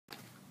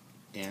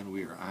And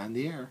we are on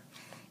the air.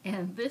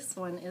 And this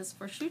one is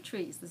for shoe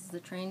trees. This is a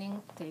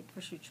training tape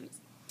for shoe trees.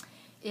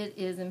 It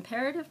is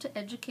imperative to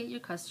educate your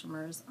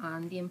customers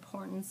on the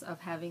importance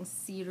of having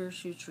cedar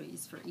shoe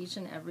trees for each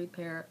and every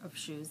pair of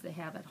shoes they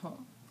have at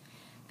home.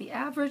 The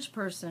average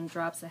person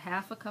drops a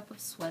half a cup of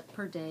sweat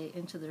per day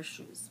into their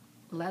shoes.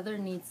 Leather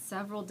needs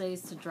several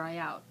days to dry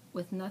out.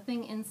 With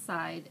nothing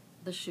inside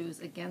the shoes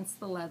against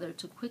the leather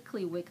to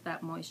quickly wick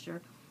that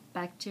moisture,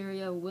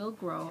 bacteria will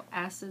grow,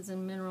 acids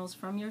and minerals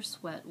from your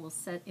sweat will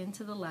set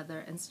into the leather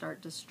and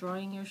start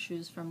destroying your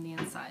shoes from the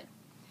inside.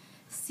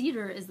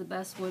 Cedar is the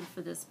best wood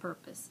for this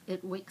purpose.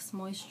 It wicks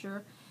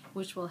moisture,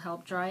 which will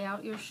help dry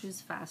out your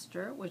shoes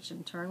faster, which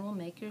in turn will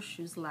make your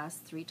shoes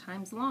last 3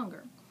 times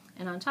longer.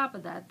 And on top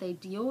of that, they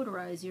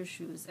deodorize your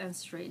shoes and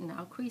straighten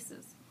out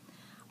creases.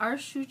 Our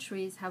shoe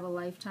trees have a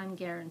lifetime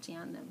guarantee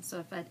on them, so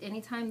if at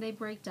any time they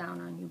break down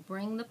on you,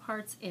 bring the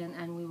parts in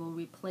and we will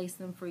replace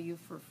them for you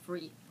for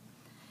free.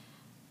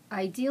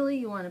 Ideally,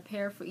 you want a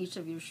pair for each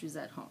of your shoes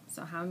at home.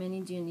 So how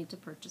many do you need to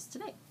purchase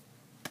today?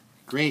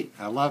 Great.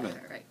 I love it.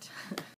 All right.